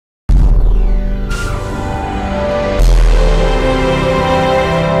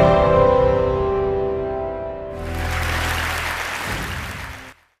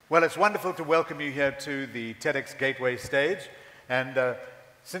it's wonderful to welcome you here to the TEDxGateway stage. And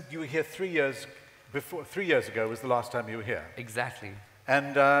since you were here 3 years ago was the last time you were here. Exactly.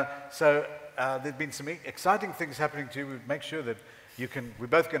 And so there've been some exciting things happening to you. We'll make sure that we're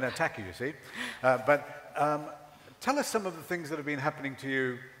both going to attack you, you see. But tell us some of the things that have been happening to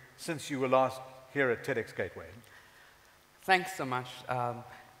you since you were last here at TEDxGateway. Thanks so much.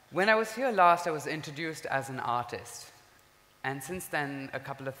 When I was here last, I was introduced as an artist. And since then, a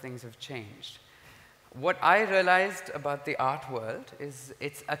couple of things have changed. What I realized about the art world is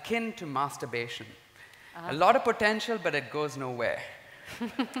it's akin to masturbation. A lot of potential, but it goes nowhere.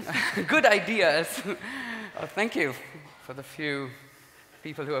 Good ideas. Oh, thank you for the few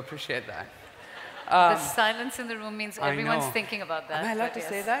people who appreciate that. The silence in the room means everyone's thinking about that. Am I allowed to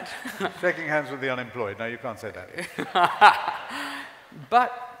say that? Shaking hands with the unemployed. No, you can't say that.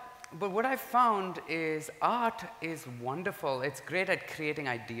 But what I found is art is wonderful. It's great at creating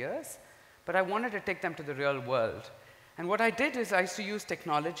ideas, but I wanted to take them to the real world. And what I did is I used to use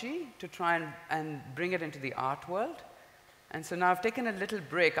technology to try and bring it into the art world. And so now I've taken a little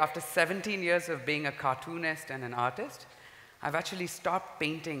break. After 17 years of being a cartoonist and an artist, I've actually stopped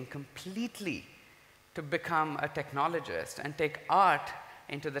painting completely to become a technologist and take art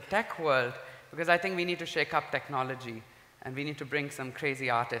into the tech world, because I think we need to shake up technology. And we need to bring some crazy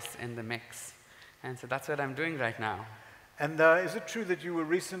artists in the mix. And so that's what I'm doing right now. And is it true that you were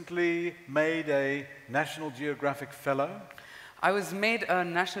recently made a National Geographic Fellow? I was made a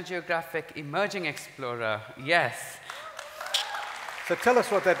National Geographic Emerging Explorer, yes. So tell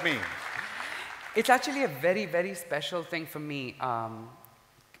us what that means. It's actually a very, very special thing for me.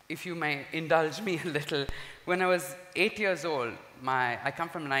 If you may indulge me a little. When I was 8 years old, I come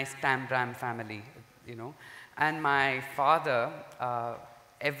from a nice Tam-Ram family, you know. And my father,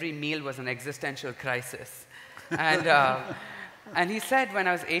 every meal was an existential crisis. And he said, when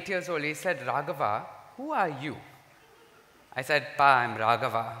I was 8 years old, he said, "Raghava, who are you?" I said, "Pa, I'm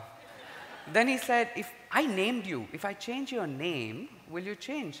Raghava." Then he said, "If I named you, if I change your name, will you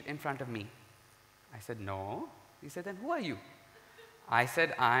change in front of me?" I said, "No." He said, "Then who are you?" I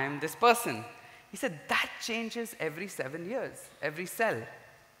said, "I'm this person." He said, "That changes every 7 years, every cell.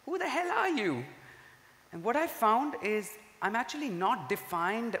 Who the hell are you?" And what I found is I'm actually not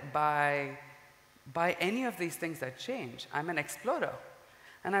defined by any of these things that change. I'm an explorer.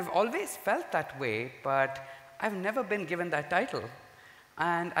 And I've always felt that way, but I've never been given that title.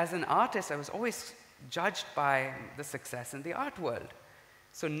 And as an artist, I was always judged by the success in the art world.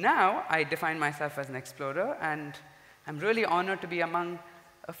 So now I define myself as an explorer, and I'm really honored to be among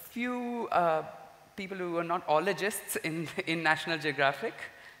a few people who are not ologists in National Geographic.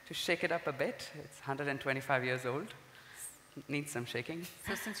 To shake it up a bit. It's 125 years old. Needs some shaking.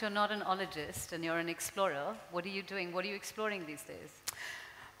 So since you're not an ologist and you're an explorer, what are you doing? What are you exploring these days?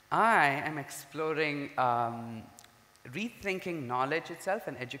 I am exploring rethinking knowledge itself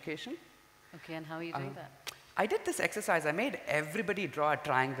and education. Okay, and how are you doing that? I did this exercise. I made everybody draw a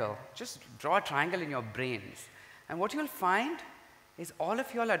triangle. Just draw a triangle in your brains. And what you'll find is all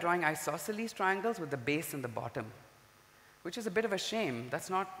of you all are drawing isosceles triangles with the base and the bottom, which is a bit of a shame. That's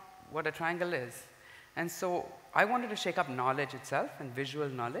not what a triangle is. And so I wanted to shake up knowledge itself and visual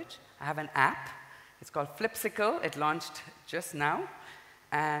knowledge. I have an app. It's called Flipsicle. It launched just now.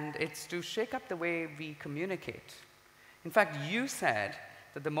 And it's to shake up the way we communicate. In fact, you said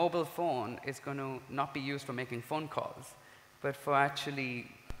that the mobile phone is going to not be used for making phone calls, but for actually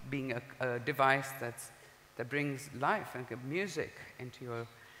being a device that brings life and music into your...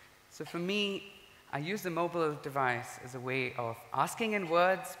 So for me, I use the mobile device as a way of asking in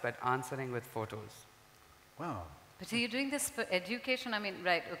words, but answering with photos. Wow. But are you doing this for education? I mean,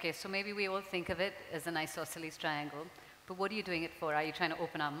 right, okay, so maybe we all think of it as an isosceles triangle, but what are you doing it for? Are you trying to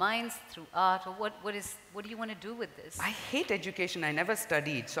open our minds through art, or what do you want to do with this? I hate education. I never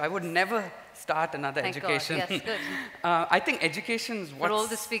studied, so I would never start another education. God. Yes, good. I think education is For all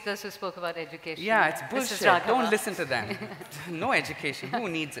the speakers who spoke about education. Yeah, it's bullshit. Don't listen to them. No education. Who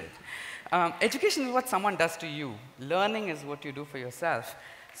needs it? Education is what someone does to you. Learning is what you do for yourself.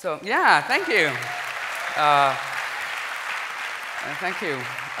 So, yeah, thank you. Thank you.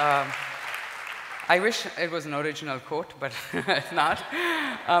 I wish it was an original quote, but it's not.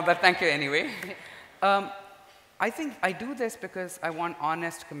 But thank you anyway. I think I do this because I want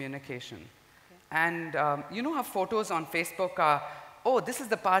honest communication. Okay. And you know how photos on Facebook are, "Oh, this is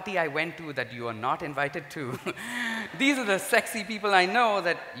the party I went to that you are not invited to." These are the sexy people I know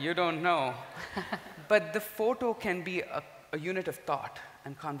that you don't know. But the photo can be a unit of thought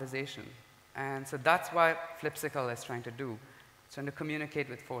and conversation. And so that's what Flipsicle is trying to do. It's trying to communicate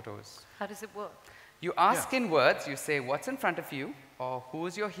with photos. How does it work? You ask in words, you say what's in front of you, or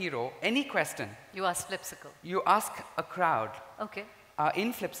who's your hero, any question. You ask Flipsicle. You ask a crowd Okay.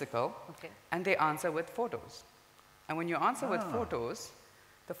 in Flipsicle, Okay. and they answer with photos. And when you answer with photos,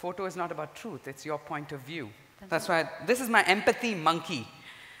 the photo is not about truth, it's your point of view. That's why this is my empathy monkey.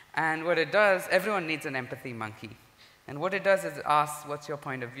 And what it does, everyone needs an empathy monkey. And what it does is it asks, what's your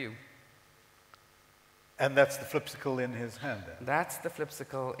point of view? And that's the Flipsicle in his hand then? That's the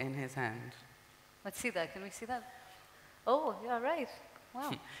Flipsicle in his hand. Let's see that. Can we see that? Oh, yeah, right.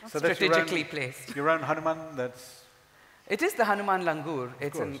 Wow. So that's Strategically placed. Your own Hanuman, that's... It is the Hanuman langur.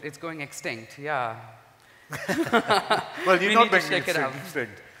 course. It's going extinct, yeah. Well, you're We not need to making shake it it up.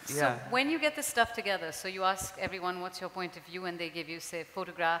 extinct. Yeah. When you get the stuff together, so you ask everyone what's your point of view, and they give you, say,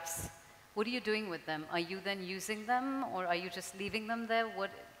 photographs. What are you doing with them? Are you then using them, or are you just leaving them there?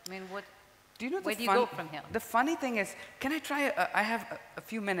 Do you know where do you go from here? The funny thing is, can I try, I have a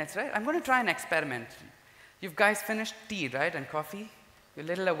few minutes, right? I'm going to try an experiment. You guys finished tea, right, and coffee? You're a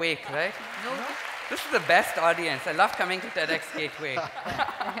little awake, right? No. This is the best audience. I love coming to TEDxGateway.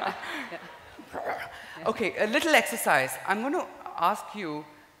 Okay, a little exercise. I'm going to ask you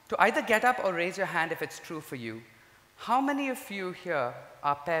to either get up or raise your hand if it's true for you. How many of you here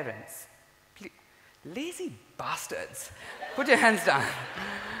are parents? Lazy bastards. Put your hands down.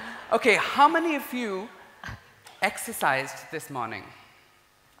 Okay, how many of you exercised this morning?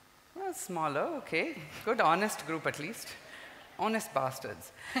 Well, smaller, okay. Good, honest group at least. Honest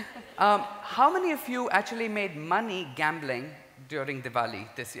bastards. How many of you actually made money gambling during Diwali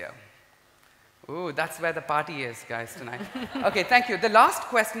this year? Ooh, that's where the party is, guys, tonight. Okay, thank you. The last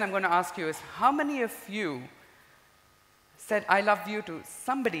question I'm going to ask you is, how many of you said, I love you to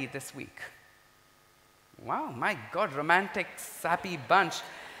somebody this week? Wow, my God, romantic, sappy bunch.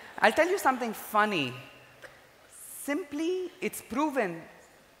 I'll tell you something funny. Simply, it's proven,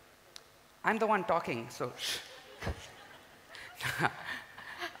 I'm the one talking, so shh.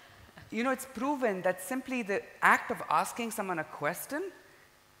 You know, it's proven that simply the act of asking someone a question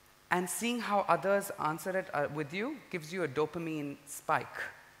and seeing how others answer it with you gives you a dopamine spike.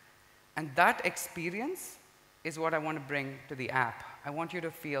 And that experience is what I want to bring to the app. I want you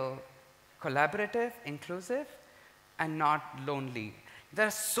to feel collaborative, inclusive, and not lonely. There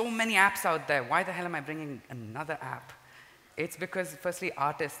are so many apps out there. Why the hell am I bringing another app? It's because, firstly,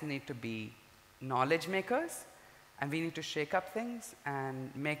 artists need to be knowledge makers, and we need to shake up things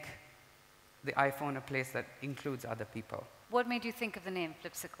and make the iPhone a place that includes other people. What made you think of the name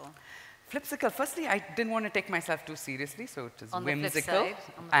Flipsicle? Flipsicle, firstly, I didn't want to take myself too seriously, so it is On the flip whimsical side,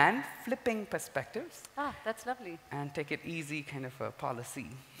 and flipping perspectives. Ah, that's lovely. And take it easy kind of a policy.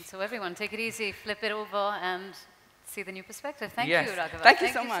 So everyone, take it easy, flip it over, and see the new perspective. Thank Yes. you, Raghava. Thank you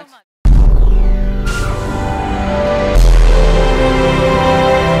so much.